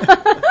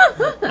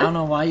 I don't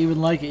know why you would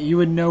like it. You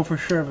would know for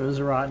sure if it was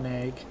a rotten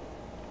egg.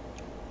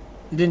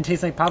 It didn't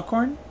taste like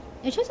popcorn?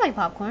 It tastes like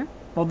popcorn.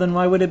 Well, then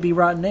why would it be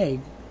rotten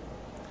egg?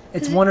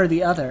 It's one or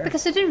the other.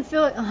 Because it didn't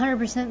feel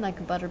 100% like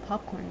a buttered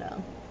popcorn,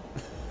 though.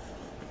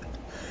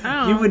 I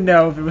don't You know. would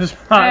know if it was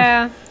rotten.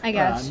 Yeah, I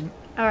guess. Rotten.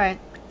 All right.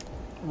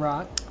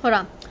 Rock. Hold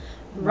on.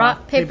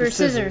 Rock, paper,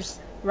 scissors.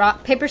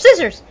 Rock, paper,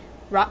 scissors.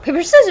 Rock,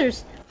 paper,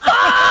 scissors.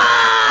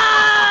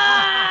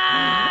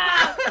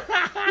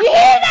 You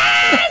hear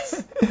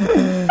this?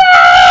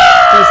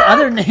 There's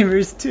other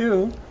neighbors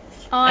too.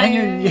 Oh, And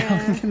you're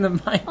yeah. yelling in the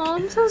mic. Oh,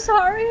 I'm so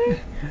sorry.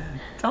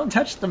 Don't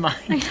touch the mic.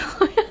 I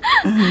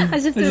know.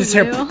 As if I they're just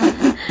hear real.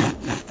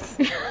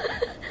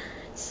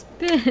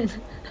 Spin.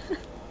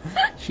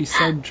 She's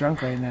so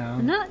drunk right now.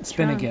 I'm not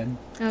Spin drunk. again.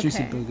 Okay.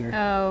 Juicy booger.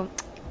 Oh,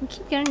 we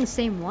keep getting the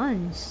same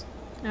ones.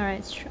 All right,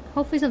 let's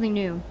hopefully something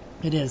new.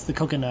 It is the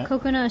coconut.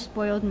 Coconut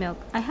spoiled milk.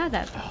 I had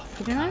that. Oh,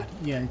 Didn't I?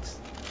 Yeah, it's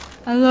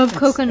I love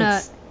coconut.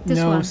 it's This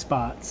no one.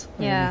 spots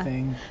or Yeah.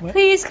 anything. What?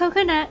 Please,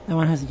 coconut. That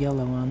one has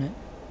yellow on it.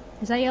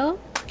 Is that yellow?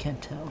 I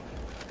can't tell.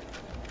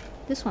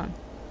 This one.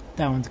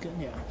 That one's good.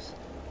 Yeah.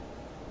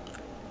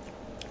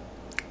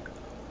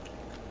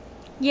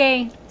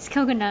 Yay, it's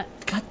coconut.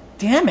 God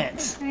damn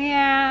it!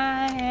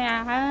 Yeah.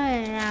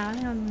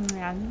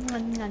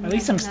 At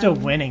least I'm still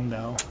winning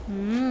though.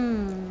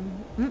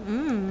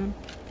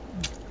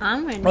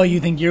 I'm winning. Oh, you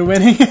think you're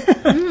winning?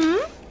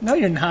 Mm-hmm. No,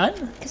 you're not.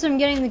 Because I'm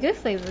getting the good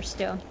flavor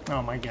still.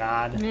 Oh my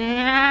god.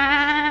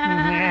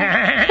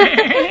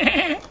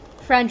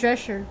 Fran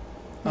Drescher. Is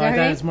Oh, that I her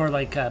thought name? it was more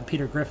like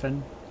Peter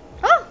Griffin.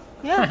 Oh,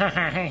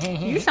 yeah.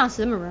 You sound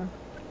similar.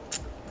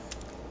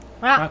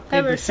 Rock,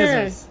 paper,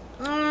 scissors.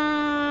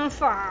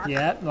 Fuck.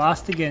 Yep,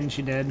 lost again.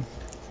 She did.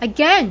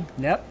 Again?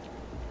 Yep.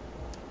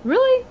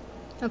 Really?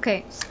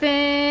 Okay,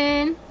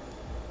 spin.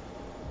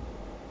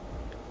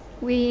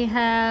 We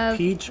have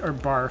Peach or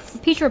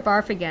barf. peach or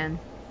barf again.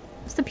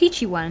 It's the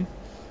peachy one.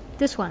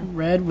 This one.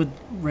 Red with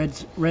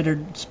redder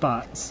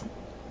spots.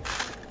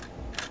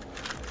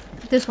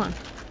 This one.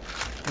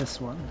 This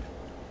one.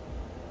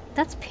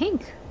 That's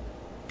pink.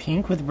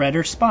 Pink with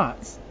redder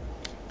spots.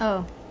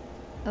 Oh.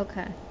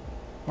 Okay.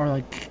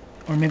 Or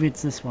maybe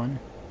it's this one.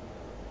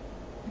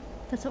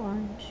 That's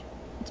orange.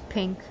 It's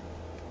pink.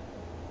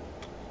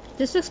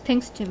 This looks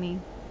pinks to me.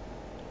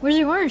 Where's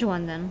the orange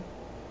one then?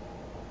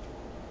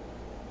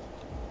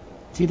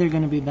 It's either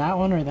going to be that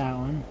one or that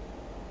one.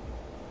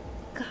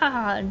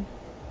 God.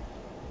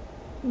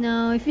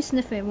 No, if you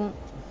sniff it, you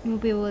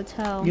won't be able to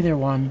tell. Either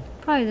one.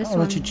 Probably this I'll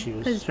one. let you choose.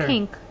 Because it's Sure.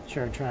 pink.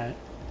 Sure, try it.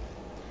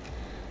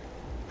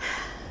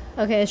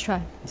 Okay, let's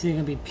try. It's either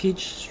gonna be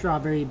peach,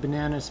 strawberry,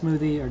 banana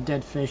smoothie, or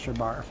dead fish or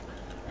barf.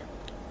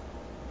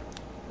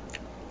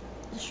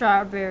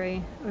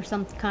 Strawberry or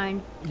some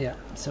kind. Yeah.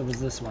 So was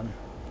this one.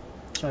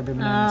 Strawberry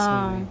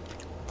banana smoothie.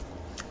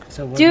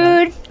 So what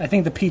Dude. I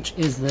think the peach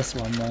is this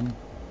one then.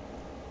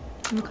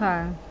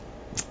 Okay.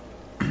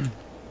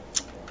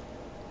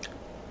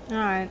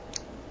 Alright.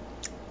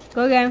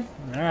 Go again.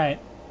 Alright.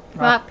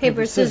 Rock,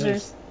 paper,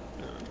 scissors.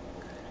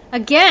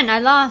 Again, I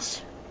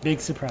lost. Big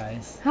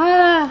surprise.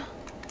 Ah.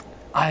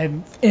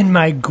 I'm in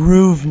my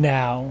groove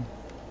now.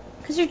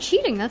 Because you're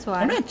cheating, that's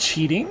why. I'm not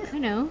cheating. I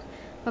know.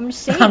 I'm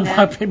just saying I'm that.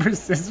 rock, paper,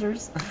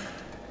 scissors.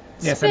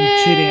 Yes, Spin.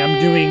 I'm cheating. I'm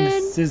doing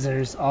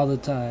scissors all the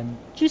time.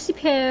 Juicy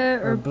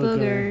pear or booger.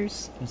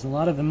 boogers. There's a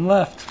lot of them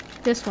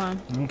left. This one.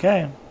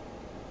 Okay.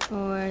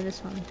 Or this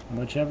one.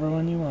 Whichever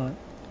one you want.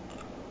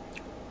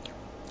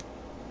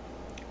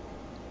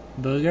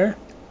 Booger?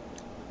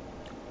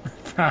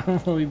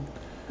 Probably.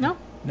 No.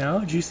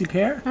 No? Juicy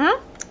pear? Huh?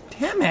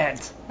 Damn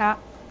it. Yeah.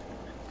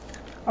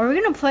 Are we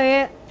going to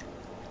play it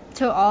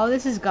till all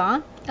this is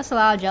gone? That's a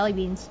lot of jelly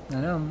beans. I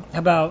know. How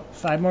about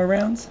 5 more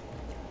rounds?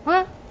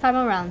 Okay. 5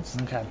 more rounds.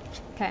 Okay.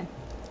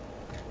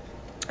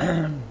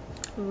 Okay.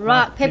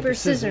 Rock, paper,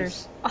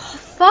 scissors. Oh,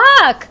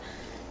 fuck!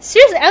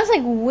 Seriously, I was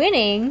like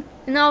winning,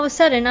 and all of a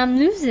sudden I'm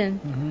losing.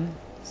 Mm-hmm.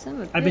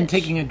 Son of a I've been bitch.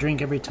 taking a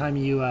drink every time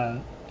you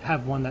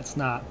have one that's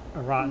not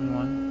a rotten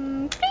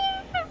one.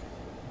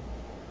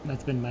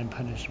 That's been my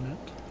punishment.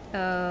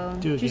 Oh,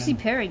 Do it juicy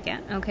again. pear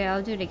again. Okay,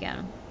 I'll do it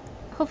again.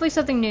 Hopefully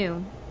something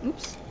new.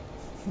 Oops.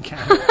 Okay.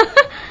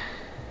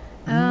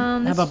 How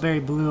How about berry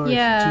blue or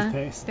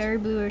toothpaste? berry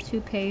blue or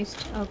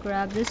toothpaste. I'll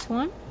grab this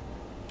one.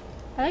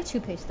 I like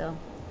toothpaste though.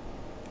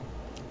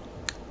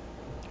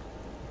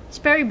 It's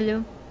berry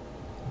blue.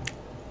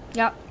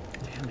 Yep,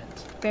 Damn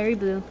it. berry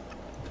blue.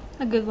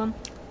 A good one.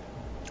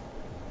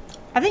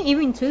 I think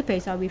even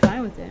toothpaste, I'll be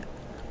fine with it.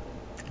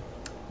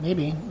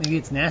 Maybe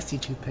it's nasty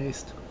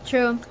toothpaste.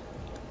 True.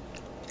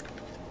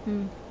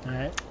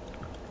 Alright.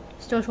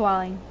 Still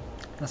swallowing.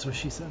 That's what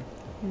she said.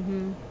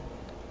 Mm-hmm.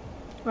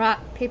 Rock,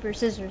 paper,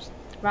 scissors.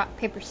 Rock,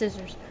 paper,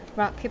 scissors.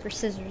 Rock, paper,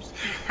 scissors.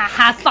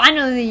 Haha,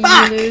 finally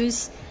Fuck! you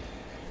lose.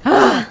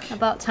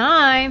 About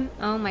time.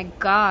 Oh my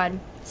god.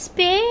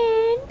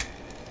 Spin.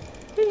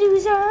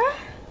 Loser.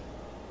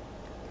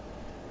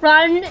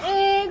 Rotten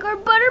egg or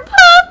butter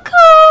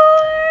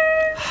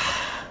popcorn.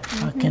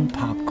 Fucking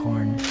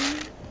popcorn.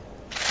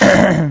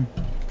 Ha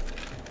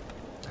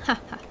ha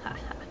ha ha.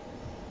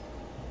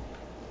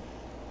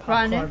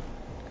 Rotten egg.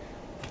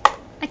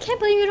 I can't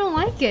believe you don't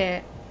like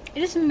it.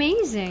 It is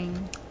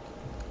amazing.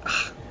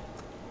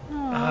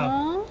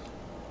 Aww.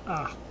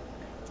 Ah.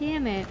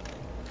 Damn it.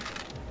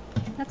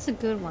 That's a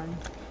good one.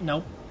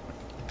 Nope.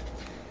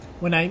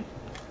 When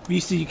we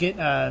used to get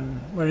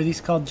what are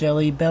these called?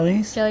 Jelly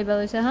bellies? Jelly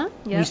bellies, We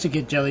Yeah. used to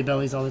get jelly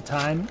bellies all the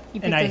time.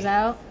 You and picked those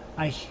out?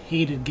 I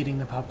hated getting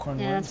the popcorn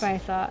Yeah, ones. that's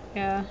what I thought.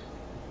 Yeah.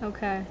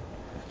 Okay.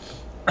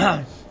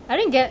 I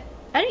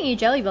didn't eat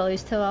Jelly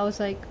Bellies till I was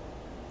like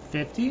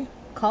 50?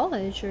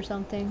 college or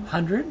something.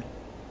 100?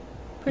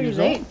 Pretty Years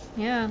late. old?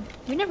 Yeah.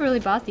 We never really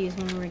bought these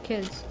when we were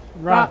kids.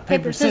 Rock,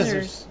 paper,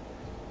 scissors.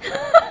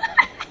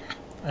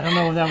 I don't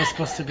know what that was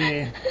supposed to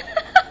be.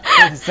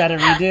 Is that a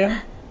redo?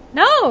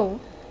 No!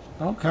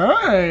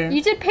 Okay.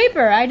 You did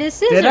paper. I did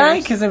scissors. Did I?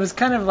 Because it was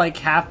kind of like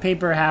half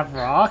paper, half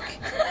rock.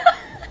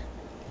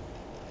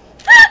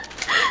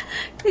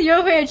 You're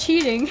over here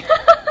cheating.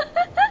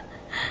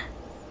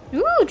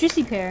 Ooh,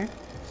 juicy pear.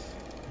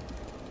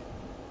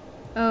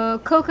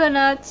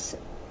 Coconuts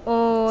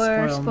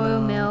or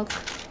spoiled milk.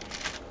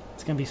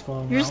 It's going to be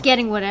spoiled You're milk. just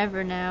getting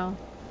whatever now.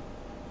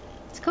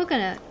 It's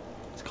coconut.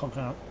 It's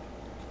coconut.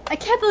 I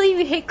can't believe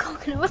you hate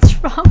coconut. What's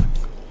wrong?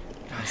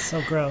 God, it's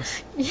so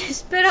gross. You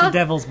spit It's a out.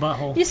 devil's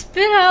butthole. You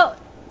spit out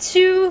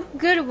 2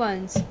 good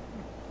ones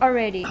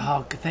already.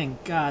 Oh,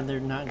 thank God they're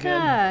not good.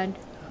 God,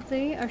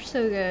 they are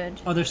so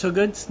good. Oh, they're so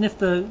good? Sniff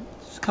the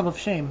cup of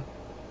shame.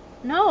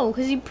 No,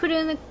 because you put it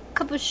in the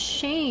cup of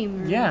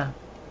shame. Yeah.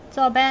 It's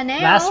all bad now.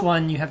 Last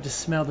one, you have to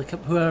smell the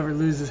cup. Whoever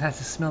loses has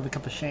to smell the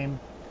cup of shame.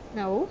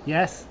 No.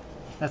 Yes.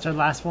 That's our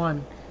last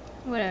one.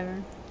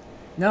 Whatever.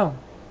 No.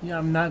 Yeah,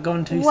 I'm not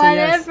going to say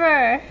yes.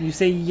 Whatever. You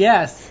say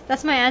yes.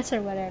 That's my answer. I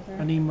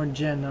Whatever. need more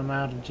gin. I'm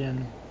out of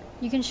gin.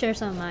 You can share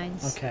some of mine.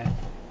 Okay.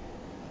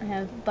 I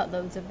have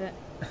buttloads of it.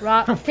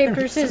 Rock,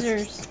 paper,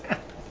 scissors.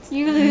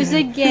 You lose You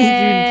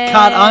again.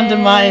 caught onto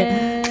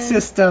my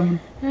system.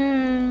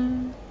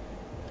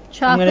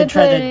 Chocolate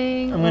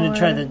pudding. I'm gonna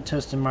try or- the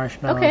toasted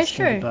marshmallows. Okay,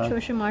 Stinky sure. bug.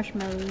 Toasted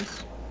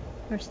marshmallows.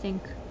 Or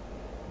stink.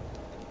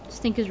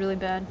 Stink is really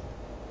bad.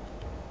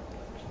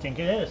 Think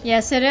it is.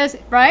 Yes, it is.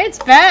 Right? It's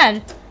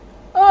bad.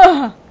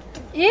 Ugh.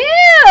 Ew!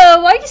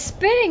 Why are you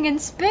spitting and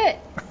spit?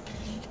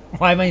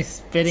 Why am I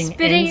spitting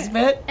in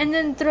spit? And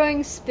then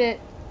throwing spit.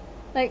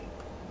 Like,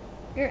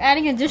 you're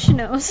adding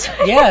additionals.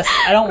 Yes,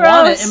 I don't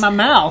want it Gross. in my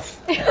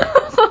mouth.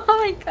 Oh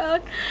my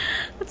god.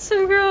 That's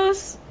so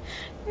gross.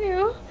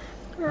 Ew.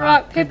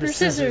 Rock, paper,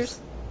 scissors.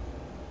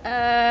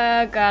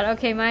 God.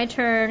 Okay, my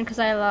turn, because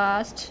I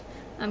lost.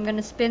 I'm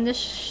gonna spin this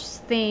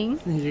thing.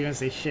 You're gonna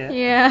say shit.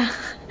 Yeah.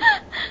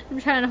 I'm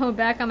trying to hold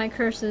back on my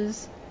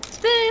curses.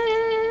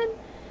 Spin!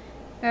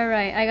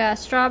 Alright, I got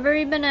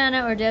strawberry,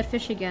 banana, or dead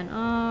fish again.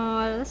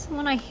 Oh, that's the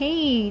one I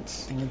hate. I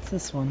think it's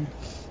this one.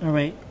 Oh,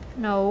 wait.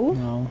 No.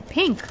 No.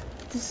 Pink.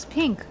 This is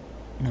pink.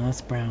 No,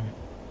 it's brown.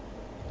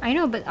 I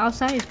know, but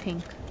outside is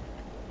pink.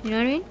 You know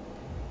what I mean?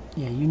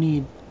 Yeah, you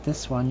need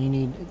this one. You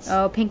need it's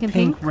Pink and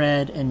pink, pink?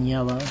 red, and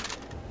yellow.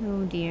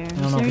 Oh dear. don't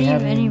Is know if there we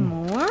have even any any-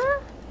 more?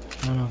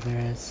 I don't know if there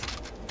is.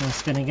 Want to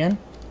spin again?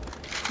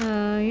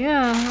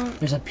 Yeah.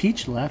 There's a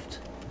peach left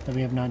that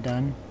we have not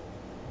done.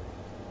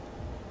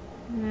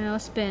 Yeah,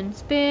 let's spin.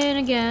 Spin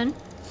again.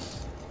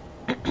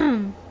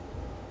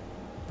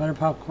 Butter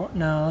popcorn.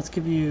 No, let's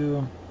give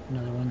you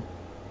another one.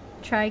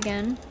 Try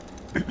again.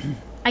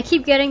 I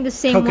keep getting the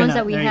same Coconut. ones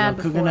that we there you had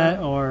go. before. Coconut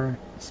or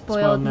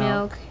Spoiled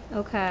milk.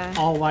 Okay.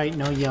 all white,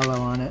 no yellow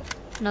on it.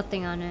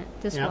 Nothing on it.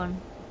 This Yep.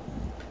 one.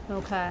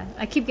 Okay.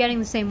 I keep getting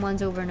the same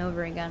ones over and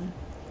over again.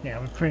 Yeah,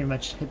 we pretty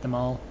much hit them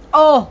all.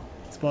 Oh!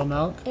 Spoiled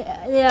milk.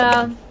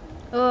 Yeah.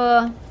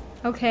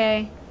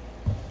 Okay.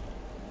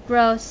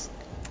 Gross.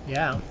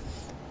 Yeah.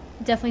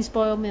 Definitely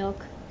spoiled milk.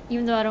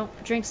 Even though I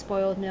don't drink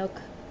spoiled milk.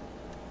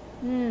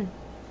 Mmm.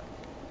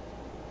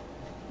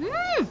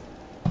 Mmm!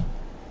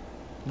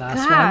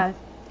 Last God. one.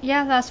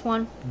 Yeah, last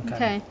one. Okay.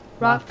 Okay.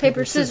 Rock,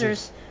 paper,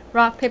 scissors.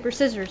 Rock, paper,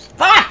 scissors.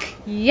 Fuck!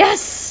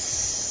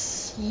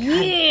 Yes!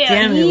 Yeah!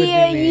 damn it, it would be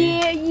yeah, me.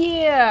 yeah,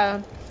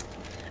 yeah!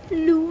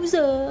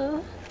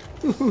 Loser.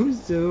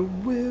 Who's a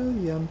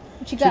William?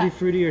 What you Tutti got?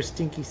 Frutti or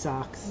Stinky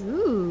Socks?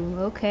 Ooh,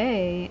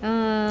 okay.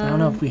 I don't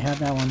know if we have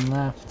that one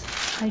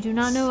left. I do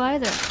not know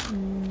either.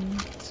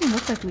 Doesn't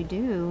look like we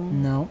do.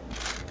 No.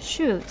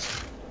 Shoot.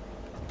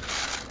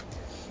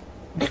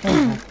 Which one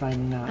have I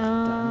not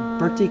done?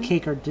 Birthday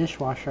cake or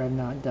dishwasher I've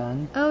not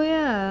done. Oh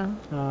yeah.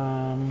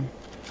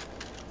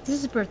 This This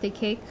is birthday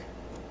cake.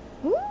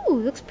 Ooh,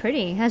 looks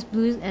pretty. It has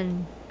blue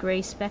and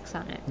gray specks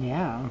on it.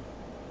 Yeah.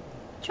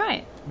 Try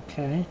it.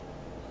 Okay.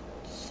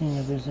 Seeing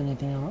if there's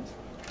anything else.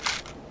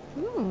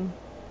 Ooh.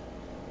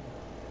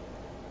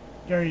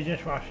 Dirty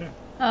dishwasher.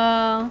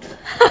 Oh.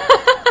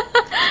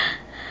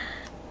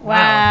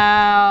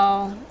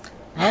 Wow.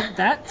 Well,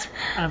 that's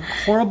a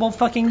horrible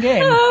fucking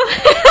game.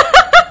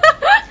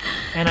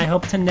 And I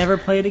hope to never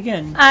play it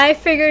again. I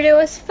figured it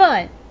was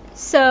fun.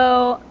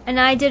 So, and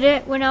I did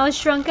it when I was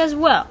drunk as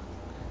well.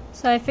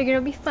 So I figured it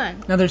would be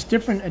fun. Now there's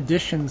different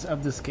editions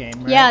of this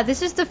game, right? Yeah,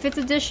 this is the 5th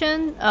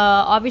edition.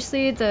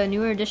 Obviously, the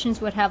newer editions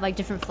would have like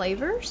different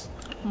flavors.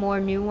 More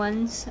new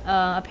ones,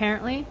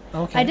 apparently.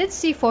 Okay. I did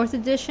see 4th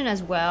edition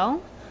as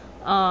well.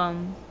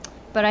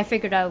 But I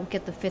figured I would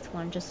get the 5th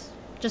one just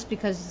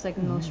because it's like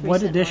the most recent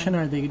What edition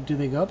one. do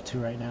they go up to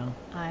right now?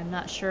 I'm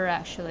not sure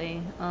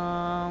actually.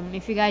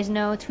 If you guys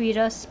know, tweet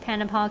us,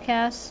 Panda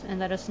Podcast, and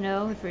let us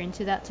know if you're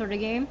into that sort of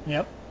game.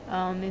 Yep.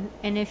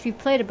 And if you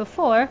played it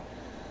before,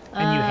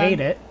 And you hate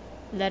it.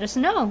 let us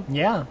know.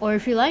 Yeah. Or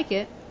if you like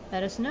it,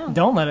 let us know.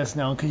 Don't let us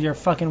know, because you're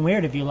fucking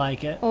weird if you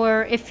like it.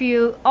 Or if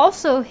you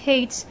also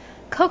hate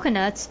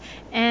coconuts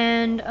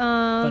and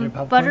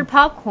popcorn? butter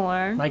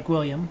popcorn, Like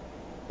William.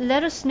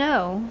 let us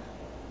know.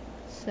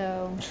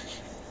 So,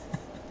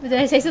 did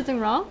I say something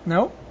wrong?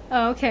 Nope.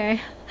 Oh,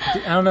 okay. I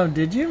don't know,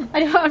 did you?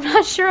 I'm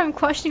not sure. I'm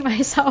questioning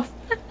myself.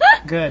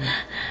 Good.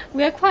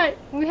 We had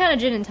a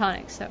gin and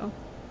tonic, so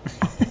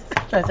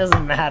That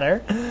doesn't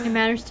matter. it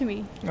matters to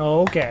me. It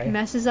Okay.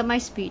 messes up my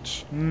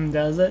speech.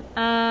 Does it?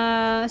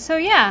 So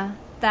yeah,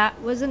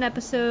 that was an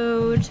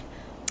episode.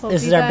 Hope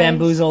This you is our guys-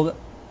 bamboozled.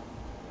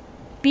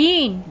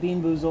 Bean.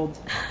 Beanboozled.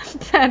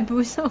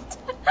 Bamboozled.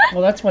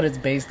 Well, that's what it's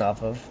based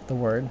off of, the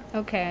word.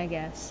 Okay, I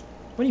guess.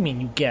 What do you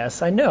mean, you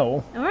guess? I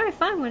know. Alright,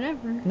 fine,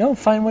 whatever. No,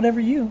 fine, whatever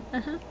you.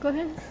 Go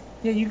ahead.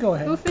 Yeah, you go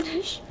ahead. Go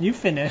finish. You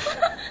finish.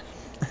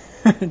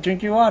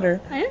 Drink your water.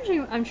 I am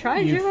drink. I'm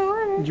trying to You drink my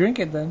water. Drink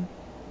it then.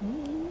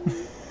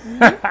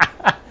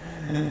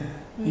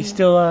 You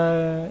still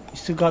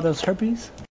got those herpes?